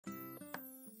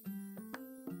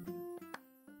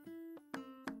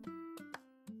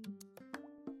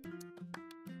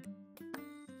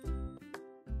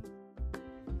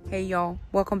Hey y'all,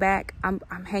 welcome back. I'm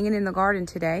hanging in the garden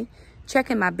today,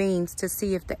 checking my beans to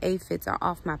see if the aphids are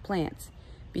off my plants,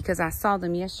 because I saw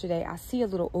them yesterday. I see a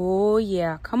little, oh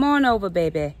yeah, come on over,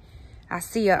 baby. I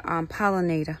see a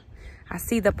pollinator. I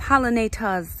see the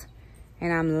pollinators,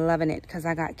 and I'm loving it because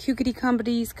I got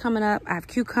cucumbies coming up. I have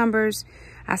cucumbers.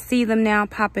 I see them now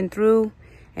popping through,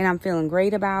 and I'm feeling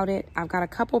great about it. I've got a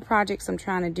couple projects I'm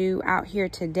trying to do out here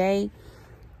today.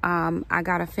 I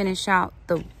got to finish out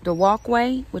the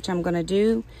walkway, which I'm going to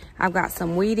do. I've got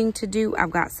some weeding to do. I've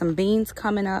got some beans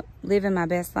coming up, living my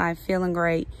best life, feeling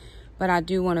great. But I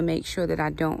do want to make sure that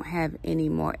I don't have any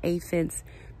more aphids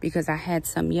because I had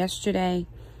some yesterday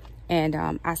and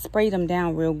I sprayed them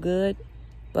down real good.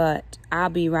 But I'll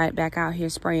be right back out here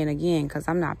spraying again because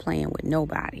I'm not playing with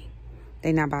nobody.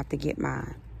 They're not about to get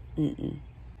mine.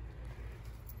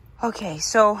 Okay,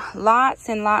 so lots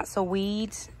and lots of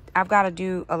weeds. I've got to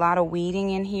do a lot of weeding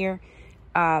in here.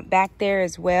 Back there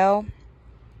as well,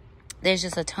 there's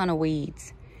just a ton of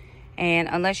weeds. And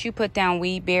unless you put down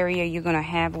weed barrier, you're going to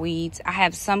have weeds. I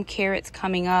have some carrots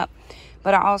coming up,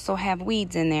 but I also have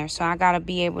weeds in there. So I got to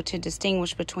be able to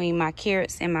distinguish between my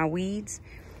carrots and my weeds.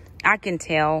 I can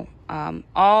tell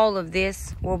all of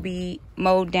this will be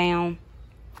mowed down.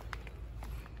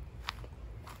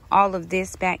 All of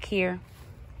this back here,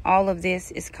 all of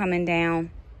this is coming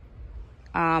down.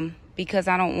 Because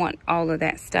I don't want all of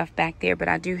that stuff back there. But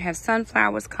I do have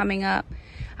sunflowers coming up.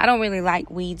 I don't really like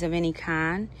weeds of any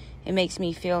kind. It makes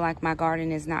me feel like my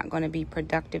garden is not going to be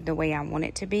productive the way I want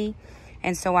it to be.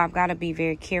 And so I've got to be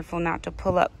very careful not to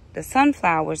pull up the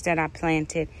sunflowers that I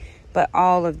planted. But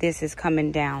all of this is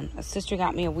coming down. A sister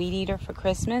got me a weed eater for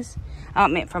Christmas.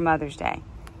 Meant for Mother's Day.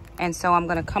 And so I'm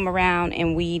going to come around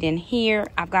and weed in here.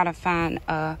 I've got to find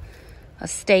a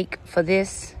stake for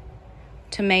this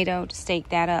tomato to stake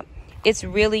that up. It's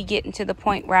really getting to the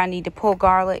point where I need to pull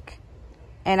garlic,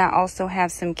 and I also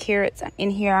have some carrots in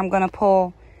here I'm gonna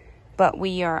pull, but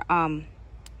we are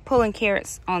pulling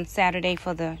carrots on Saturday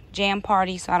for the jam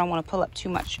party, so I don't want to pull up too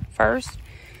much first.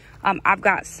 I've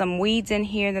got some weeds in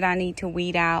here that I need to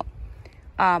weed out.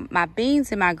 My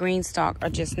beans and my green stalk are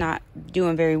just not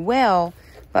doing very well,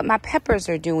 but my peppers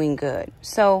are doing good.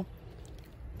 So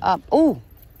oh,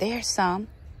 there's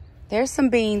some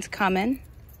beans coming.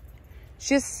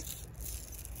 Just,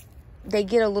 they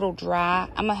get a little dry.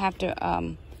 I'm gonna have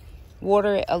to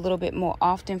water it a little bit more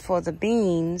often for the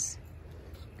beans.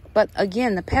 But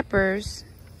again, the peppers,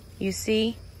 you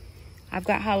see, I've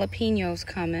got jalapenos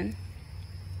coming.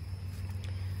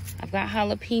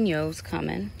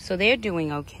 So they're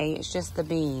doing okay. It's just the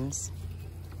beans,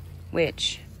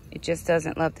 which it just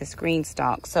doesn't love this green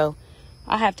stalk. So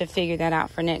I'll have to figure that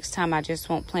out for next time. I just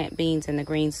won't plant beans in the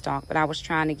green stalk. But I was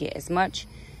trying to get as much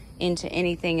into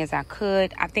anything as I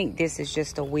could. I think this is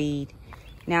just a weed.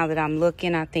 Now that I'm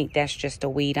looking, I think that's just a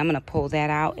weed. I'm going to pull that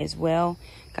out as well.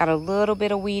 Got a little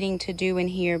bit of weeding to do in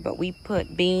here, but we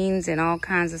put beans and all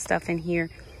kinds of stuff in here.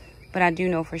 But I do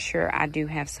know for sure I do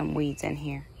have some weeds in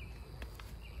here.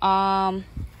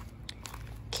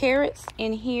 Carrots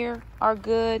in here are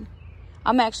good.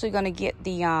 I'm actually going to get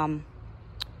the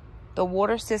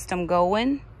water system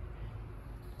going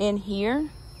in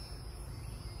here.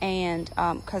 And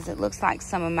because it looks like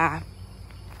some of my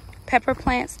pepper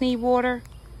plants need water.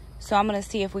 So I'm going to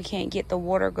see if we can't get the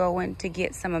water going to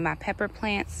get some of my pepper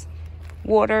plants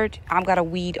watered. I've got to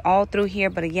weed all through here.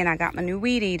 But again, I got my new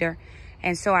weed eater.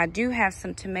 And so I do have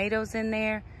some tomatoes in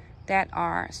there that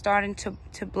are starting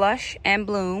to blush and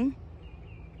bloom.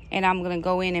 And I'm going to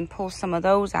go in and pull some of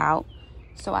those out.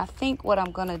 So I think what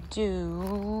I'm going to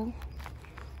do...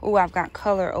 Oh, I've got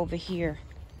color over here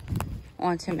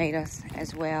on tomatoes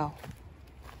as well.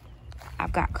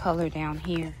 I've got color down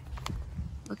here.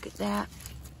 Look at that.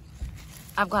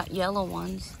 I've got yellow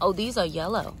ones. Oh, these are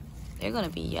yellow. They're gonna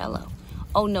be yellow.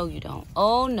 Oh, no, you don't.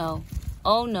 Oh, no.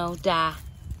 Oh, no. Die.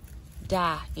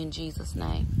 Die in Jesus'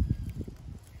 name.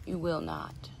 You will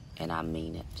not. And I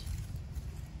mean it.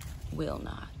 Will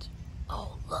not.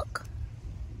 Oh, look.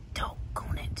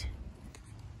 Doggone it.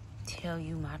 Tell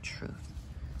you my truth.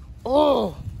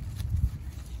 Oh!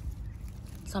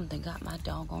 Something got my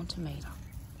doggone tomato.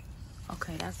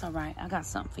 Okay, that's all right. I got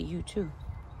something for you, too.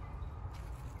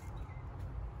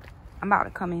 I'm about to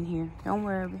come in here. Don't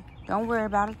worry. Don't worry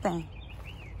about a thing.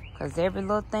 Because every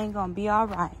little thing gonna be all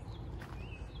right.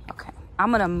 Okay. I'm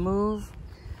going to move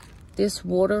this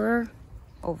waterer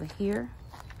over here.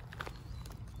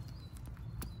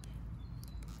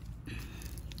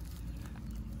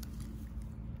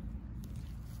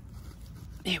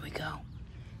 There we go.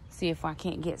 See if I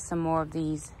can't get some more of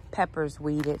these peppers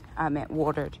weeded. I meant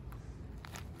watered.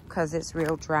 Because it's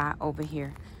real dry over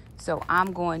here. So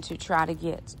I'm going to try to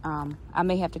get, I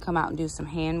may have to come out and do some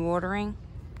hand watering,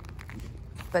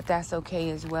 but that's okay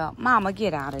as well. Mama,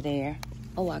 get out of there.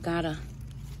 Oh, I gotta,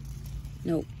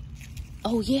 nope.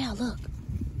 Oh yeah, look.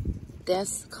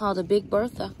 That's called a Big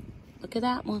Bertha. Look at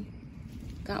that one.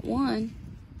 Got one.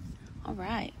 All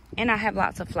right. And I have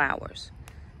lots of flowers.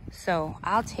 So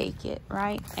I'll take it,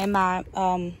 right? And my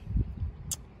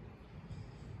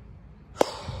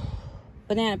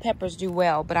banana peppers do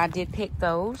well, but I did pick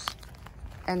those.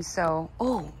 And so,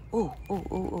 oh,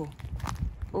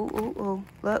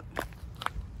 look.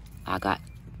 I got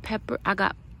pepper, I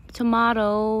got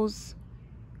tomatoes.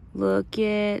 Look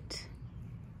it.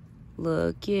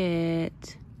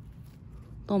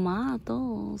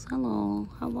 Tomatoes. Hello,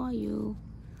 how are you?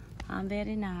 I'm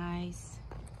very nice.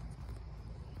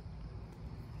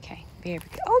 Okay, very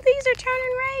good. Oh, these are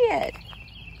turning red.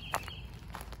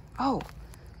 Oh,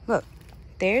 look,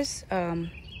 there's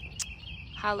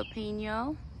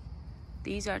jalapeno.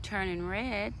 These are turning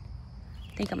red.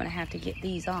 I think I'm gonna have to get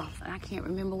these off. I can't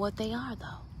remember what they are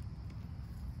though.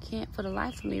 Can't for the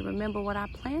life of me remember what I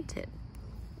planted.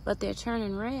 But they're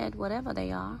turning red, whatever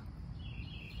they are.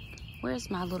 Where's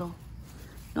my little,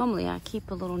 normally I keep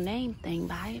a little name thing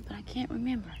by it, but I can't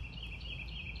remember.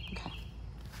 Okay.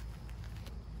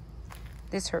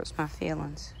 This hurts my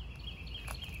feelings.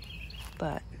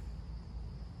 But,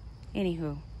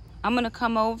 anywho, I'm gonna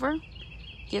come over,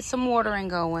 get some watering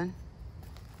going.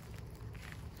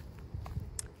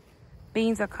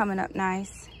 Beans are coming up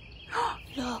nice.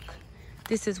 Look,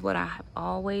 this is what I have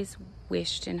always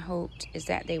wished and hoped, is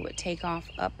that they would take off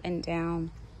up and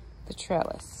down the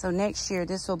trellis. So next year,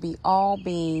 this will be all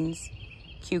beans,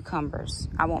 cucumbers.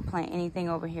 I won't plant anything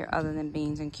over here other than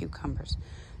beans and cucumbers.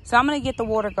 So I'm gonna get the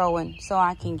water going so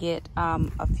I can get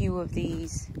a few of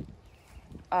these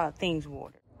things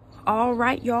watered. All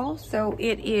right, y'all, so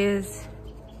it is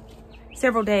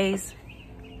several days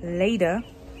later.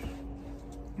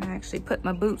 I actually put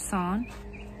my boots on.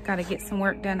 Gotta get some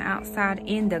work done outside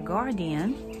in the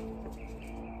garden.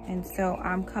 And so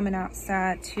I'm coming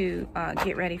outside to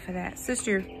get ready for that.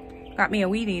 Sister got me a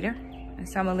weed eater. And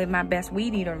so I'm gonna live my best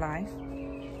weed eater life.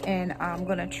 And I'm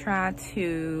gonna try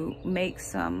to make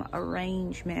some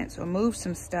arrangements or move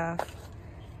some stuff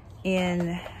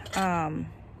in, now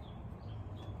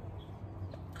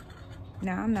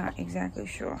I'm not exactly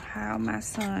sure how my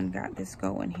son got this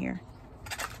going here,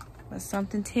 but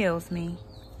something tells me.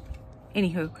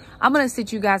 Anywho, I'm gonna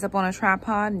sit you guys up on a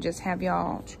tripod and just have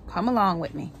y'all come along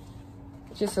with me.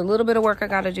 Just a little bit of work I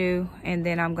gotta do, and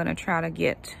then I'm gonna try to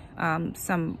get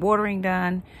some watering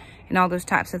done and all those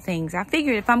types of things. I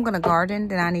figured if I'm gonna garden,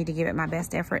 then I need to give it my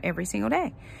best effort every single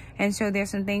day. And so there's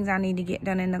some things I need to get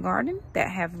done in the garden that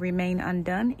have remained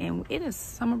undone, and it is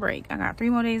summer break. I got 3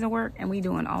 more days of work and we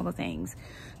doing all the things.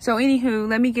 So anywho,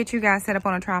 let me get you guys set up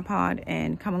on a tripod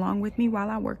and come along with me while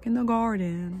I work in the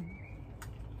garden.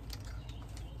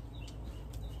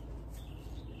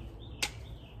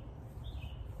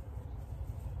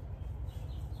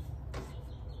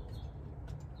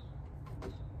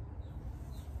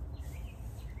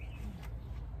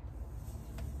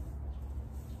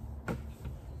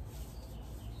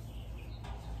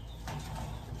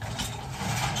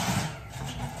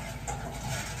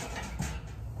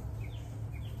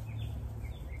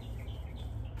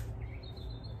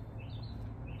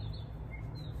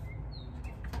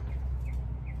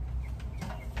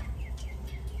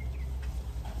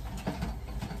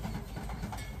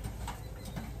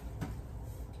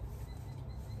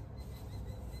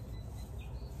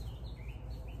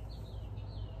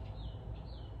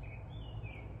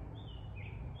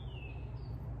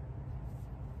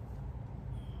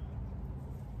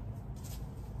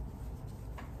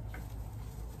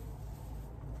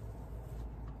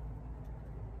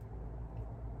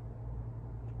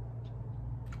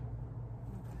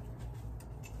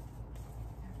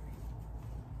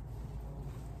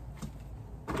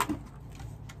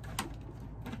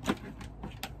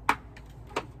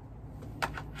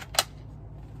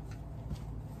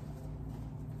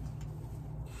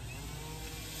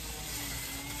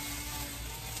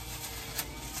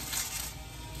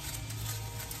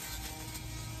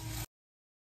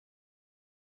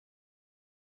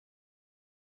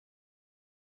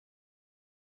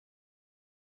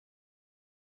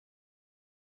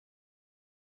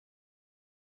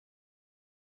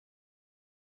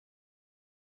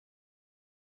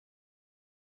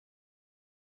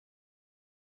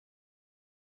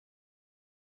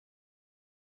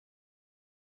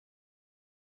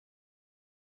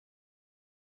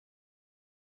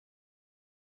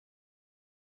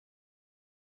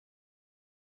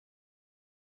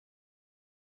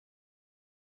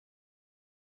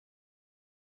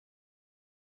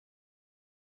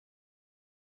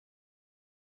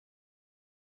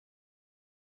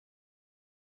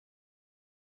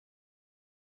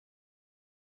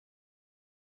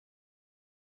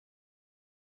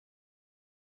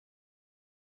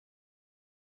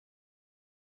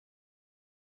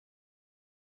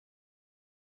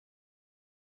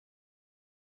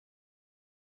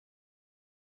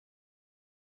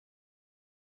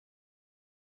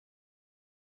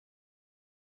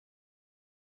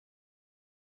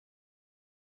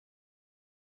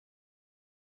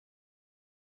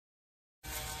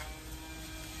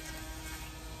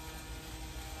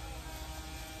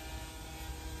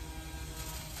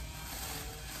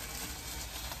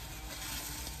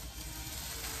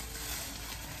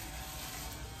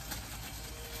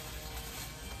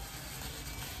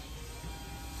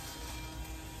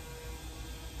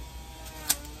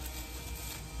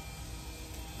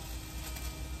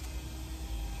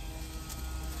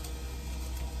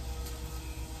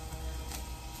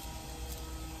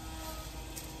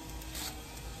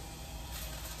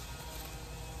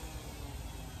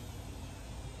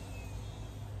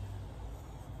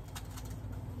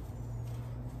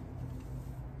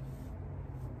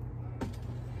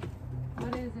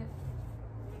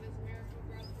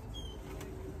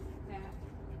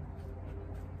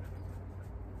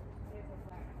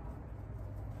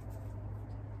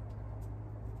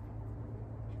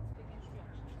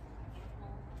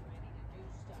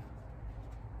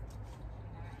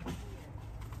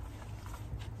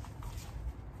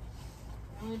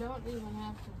 We don't even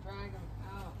have to drag them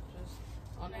out. Just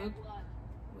unhook.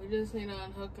 We just need to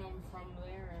unhook them from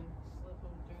there and slip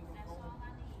them through the hole.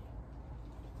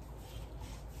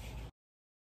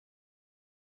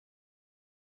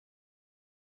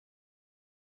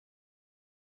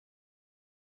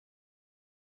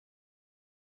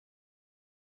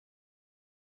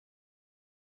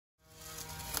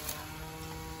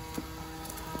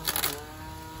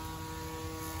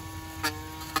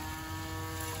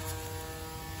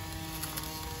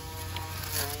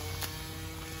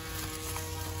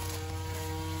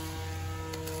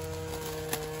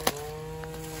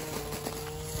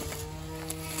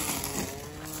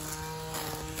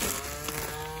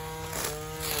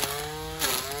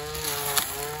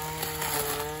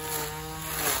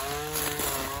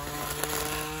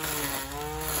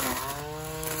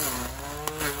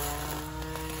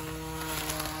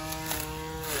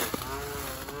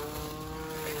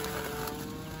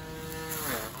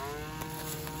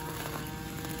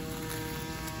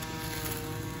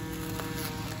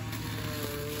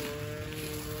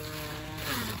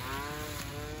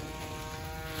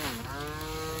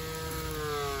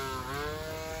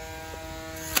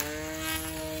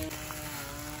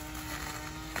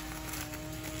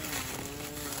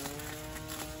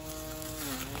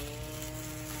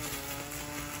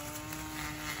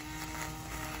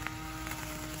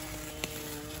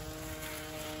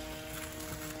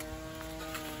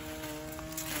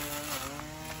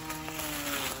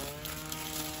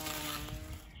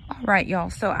 Right, y'all,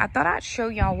 so I thought I'd show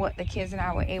y'all what the kids and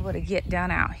I were able to get done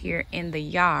out here in the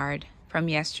yard from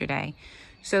yesterday.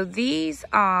 So these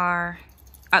are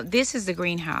this is the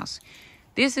greenhouse.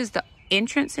 This is the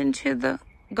entrance into the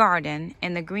garden,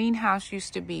 and the greenhouse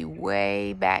used to be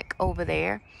way back over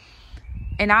there,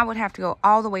 and I would have to go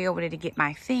all the way over there to get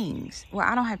my things. Well,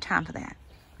 I don't have time for that.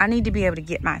 I need to be able to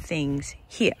get my things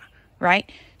here,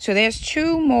 right? So there's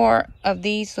two more of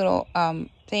these little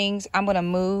things I'm gonna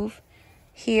move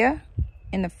here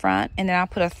in the front, and then I'll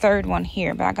put a third one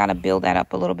here, but I got to build that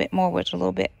up a little bit more with a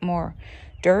little bit more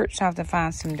dirt, so I have to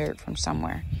find some dirt from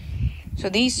somewhere. So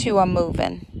these two are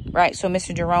moving, right? So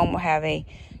Mr. Jerome will have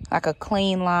like a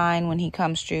clean line when he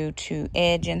comes through to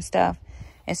edge and stuff.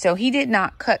 And so he did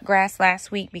not cut grass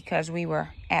last week because we were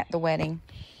at the wedding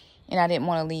and I didn't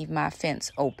want to leave my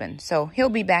fence open. So he'll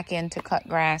be back in to cut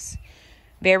grass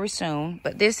very soon.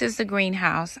 But this is the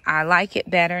greenhouse. I like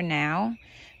it better now.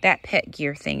 That pet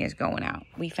gear thing is going out.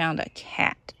 We found a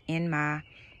cat in my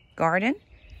garden.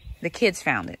 The kids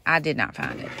found it. I did not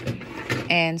find it.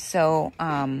 And so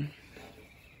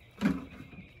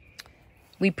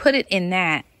we put it in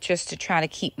that just to try to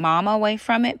keep Mama away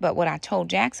from it. But what I told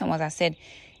Jackson was, I said,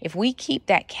 if we keep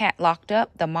that cat locked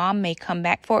up, the mom may come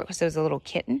back for it because there's a little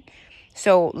kitten.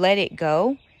 So let it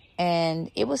go. And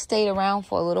it was stayed around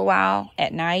for a little while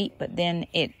at night. But then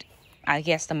I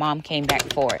guess the mom came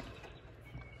back for it.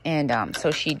 And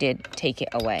so she did take it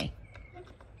away.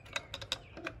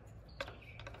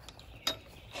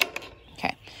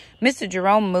 Okay. Mr.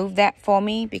 Jerome moved that for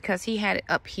me because he had it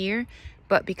up here.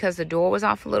 But because the door was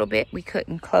off a little bit, we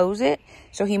couldn't close it.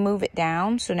 So he moved it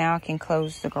down. So now I can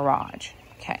close the garage.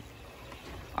 Okay.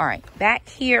 All right. Back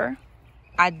here,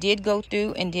 I did go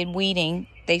through and did weeding.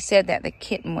 They said that the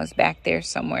kitten was back there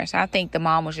somewhere. So I think the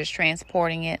mom was just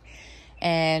transporting it.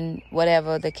 And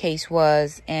whatever the case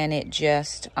was, and it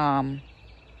just,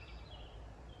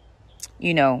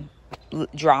 you know,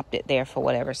 dropped it there for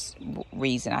whatever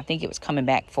reason. I think it was coming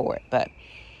back for it. But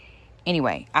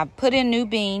anyway, I put in new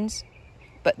beans.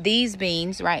 But these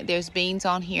beans, right, there's beans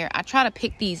on here. I try to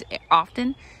pick these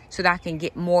often so that I can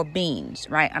get more beans,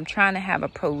 right? I'm trying to have a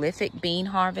prolific bean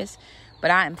harvest.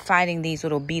 But I am fighting these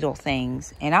little beetle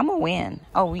things. And I'm going to win.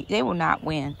 Oh, they will not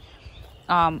win.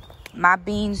 My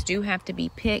beans do have to be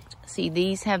picked. See,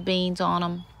 these have beans on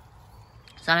them.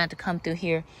 So I have to come through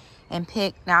here and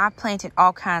pick. Now, I planted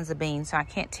all kinds of beans, so I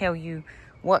can't tell you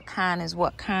what kind is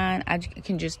what kind. I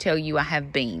can just tell you I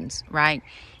have beans, right?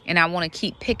 And I want to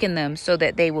keep picking them so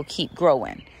that they will keep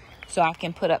growing. So I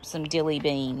can put up some dilly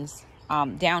beans.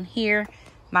 Down here,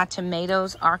 my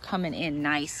tomatoes are coming in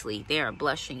nicely. They are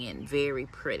blushing in very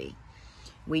pretty.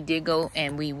 We did go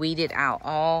and we weeded out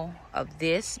all of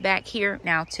this back here.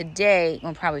 Now today,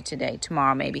 well, probably today,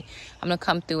 tomorrow maybe, I'm going to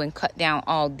come through and cut down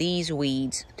all these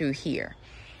weeds through here.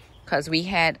 Because we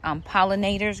had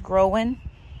pollinators growing.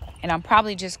 And I'm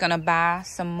probably just going to buy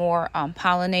some more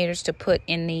pollinators to put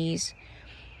in these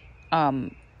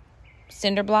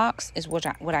cinder blocks is what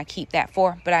I keep that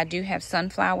for. But I do have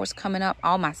sunflowers coming up.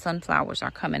 All my sunflowers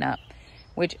are coming up,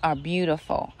 which are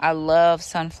beautiful. I love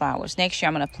sunflowers. Next year,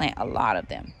 I'm going to plant a lot of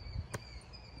them.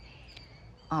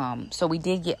 So we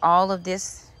did get all of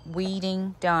this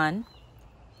weeding done.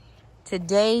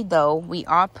 Today, though, we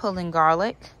are pulling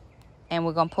garlic, and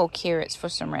we're going to pull carrots for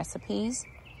some recipes.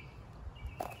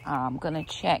 I'm going to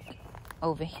check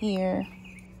over here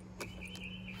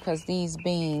because these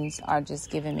beans are just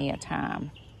giving me a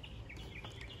time.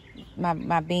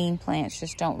 My bean plants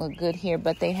just don't look good here,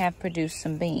 but they have produced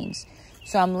some beans.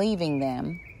 So I'm leaving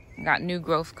them. Got new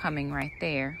growth coming right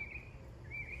there.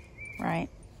 Right?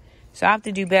 So I have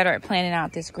to do better at planting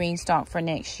out this green stalk for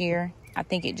next year. I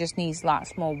think it just needs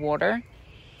lots more water.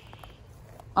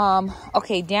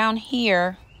 Okay, down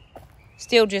here,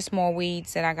 still just more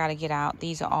weeds that I got to get out.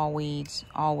 These are all weeds,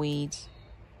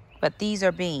 But these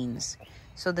are beans.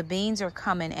 So the beans are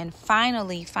coming, and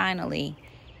finally,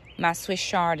 my Swiss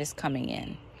chard is coming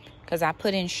in. Because I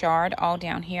put in chard all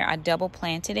down here. I double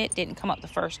planted it. Didn't come up the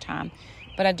first time.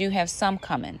 But I do have some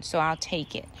coming, so I'll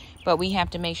take it. But we have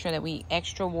to make sure that we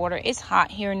extra water. It's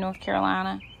hot here in North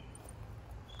Carolina.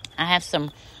 I have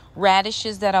some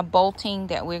radishes that are bolting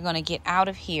that we're going to get out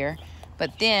of here.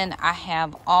 But then I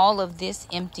have all of this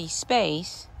empty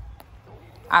space.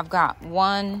 I've got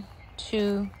 1,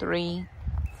 2, 3,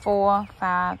 4,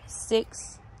 5,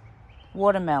 6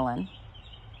 watermelon.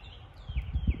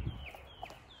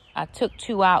 I took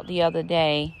 2 out the other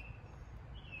day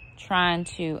trying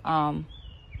to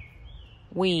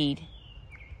weed.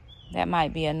 That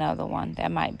might be another one.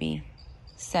 That might be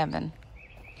 7.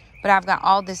 But I've got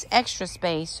all this extra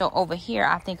space. So over here,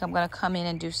 I think I'm going to come in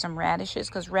and do some radishes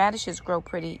because radishes grow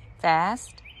pretty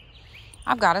fast.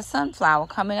 I've got a sunflower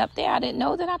coming up there. I didn't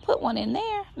know that I put one in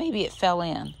there. Maybe it fell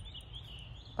in.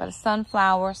 But a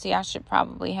sunflower. See, I should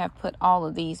probably have put all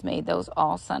of these, made those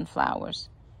all sunflowers.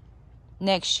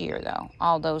 Next year, though,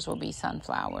 all those will be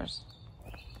sunflowers.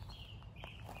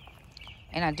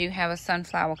 And I do have a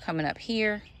sunflower coming up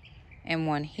here and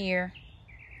one here.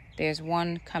 There's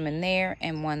one coming there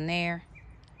and one there.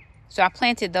 So I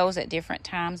planted those at different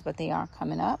times, but they are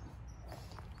coming up.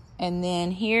 And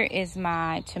then here is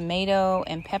my tomato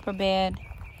and pepper bed.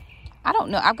 I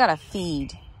don't know. I've got to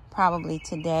feed probably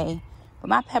today. But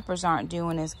my peppers aren't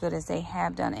doing as good as they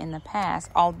have done in the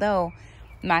past. Although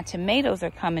my tomatoes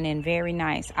are coming in very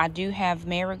nice. I do have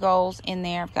marigolds in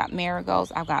there. I've got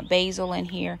marigolds. I've got basil in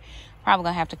here. Probably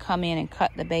going to have to come in and cut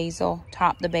the basil,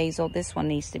 top the basil. This one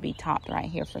needs to be topped right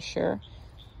here for sure.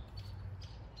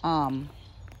 My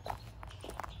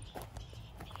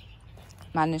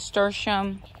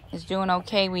nasturtium is doing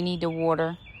okay. We need to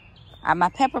water. My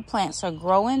pepper plants are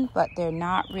growing, but they're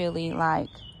not really like...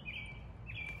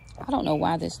 I don't know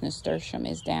why this nasturtium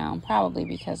is down. Probably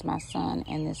because my son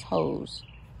and this hose.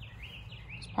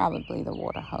 It's probably the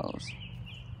water hose.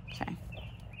 Okay.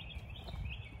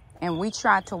 And we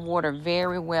tried to water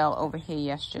very well over here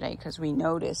yesterday because we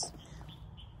noticed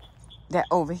that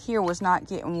over here was not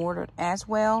getting watered as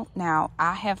well. Now,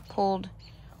 I have pulled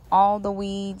all the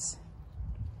weeds,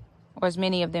 or as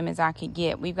many of them as I could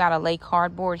get. We've got to lay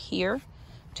cardboard here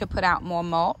to put out more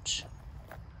mulch,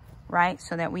 right?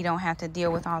 So that we don't have to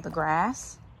deal with all the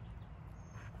grass,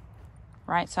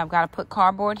 right? So I've got to put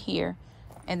cardboard here.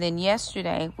 And then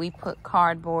yesterday, we put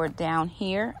cardboard down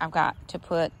here. I've got to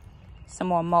put some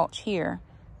more mulch here,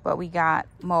 but we got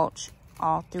mulch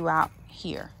all throughout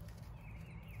here.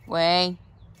 Okay,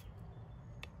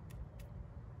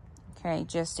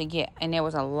 just to get, and there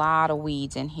was a lot of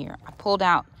weeds in here. I pulled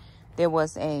out, there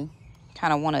was a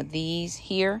kind of one of these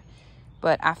here,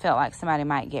 but I felt like somebody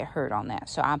might get hurt on that.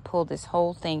 So I pulled this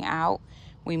whole thing out.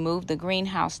 We moved the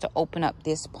greenhouse to open up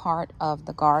this part of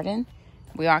the garden.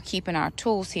 We are keeping our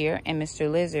tools here, and Mr.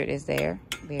 Lizard is there.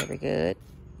 Very good.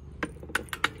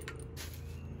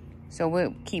 So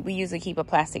we usually keep a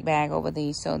plastic bag over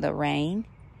these so the rain.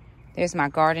 There's my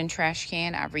garden trash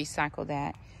can. I've recycled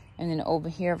that. And then over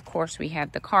here, of course, we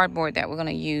have the cardboard that we're going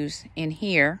to use in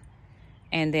here.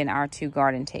 And then our 2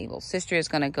 garden tables. Sister is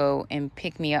going to go and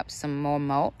pick me up some more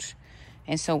mulch.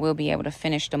 And so we'll be able to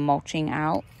finish the mulching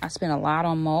out. I spent a lot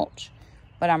on mulch,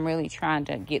 but I'm really trying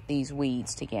to get these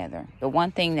weeds together. The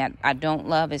one thing that I don't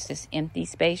love is this empty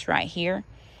space right here,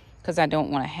 because I don't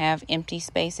want to have empty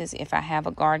spaces. If I have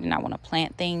a garden, I want to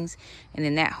plant things. And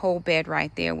then that whole bed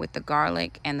right there with the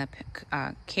garlic and the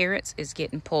carrots is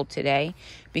getting pulled today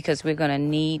because we're going to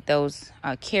need those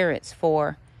carrots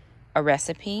for a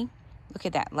recipe. Look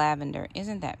at that lavender.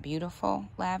 Isn't that beautiful,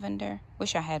 lavender?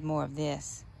 Wish I had more of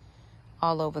this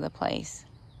all over the place.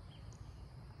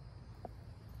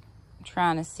 I'm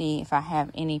trying to see if I have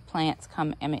any plants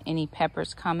coming, any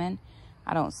peppers coming.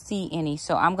 I don't see any,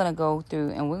 so I'm going to go through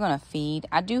and we're going to feed.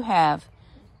 I do have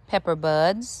pepper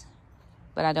buds,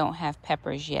 but I don't have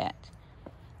peppers yet.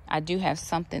 I do have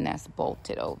something that's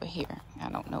bolted over here. I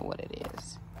don't know what it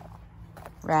is.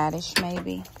 radish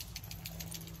maybe.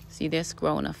 See, this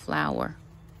growing a flower,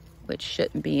 which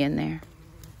shouldn't be in there.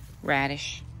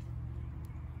 Radish.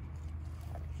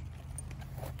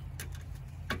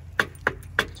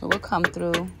 So we'll come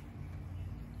through,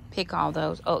 pick all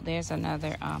those. Oh, there's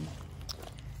another,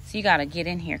 so you gotta get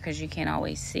in here because you can't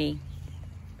always see.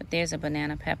 But there's a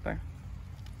banana pepper.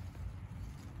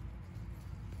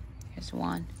 Here's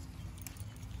one.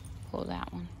 Pull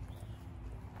that one.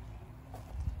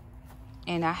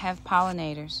 And I have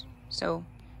pollinators. So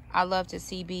I love to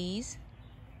see bees.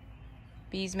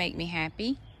 Bees make me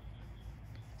happy.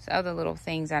 There's other little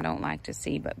things I don't like to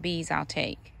see, but bees I'll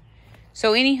take.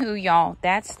 So anywho, y'all,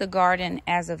 that's the garden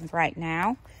as of right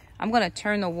now. I'm going to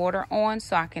turn the water on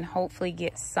so I can hopefully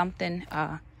get something,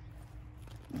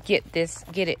 get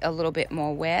it a little bit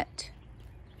more wet.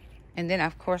 And then,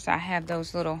 of course, I have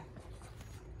those little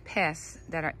pests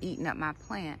that are eating up my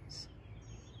plants.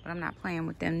 But I'm not playing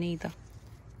with them neither.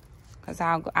 Because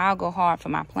I'll go hard for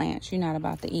my plants. You're not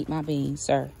about to eat my beans,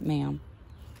 sir, ma'am.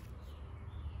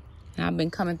 And I've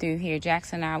been coming through here.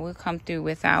 Jackson and I will come through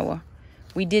with our...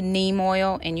 We did neem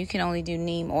oil, and you can only do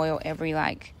neem oil every,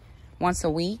 like, once a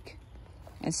week.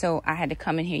 And so I had to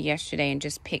come in here yesterday and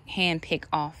just hand pick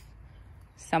off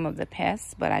some of the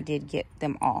pests, but I did get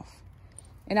them off.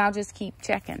 And I'll just keep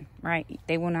checking, right?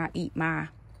 They will not eat my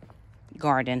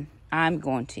garden. I'm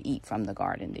going to eat from the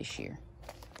garden this year.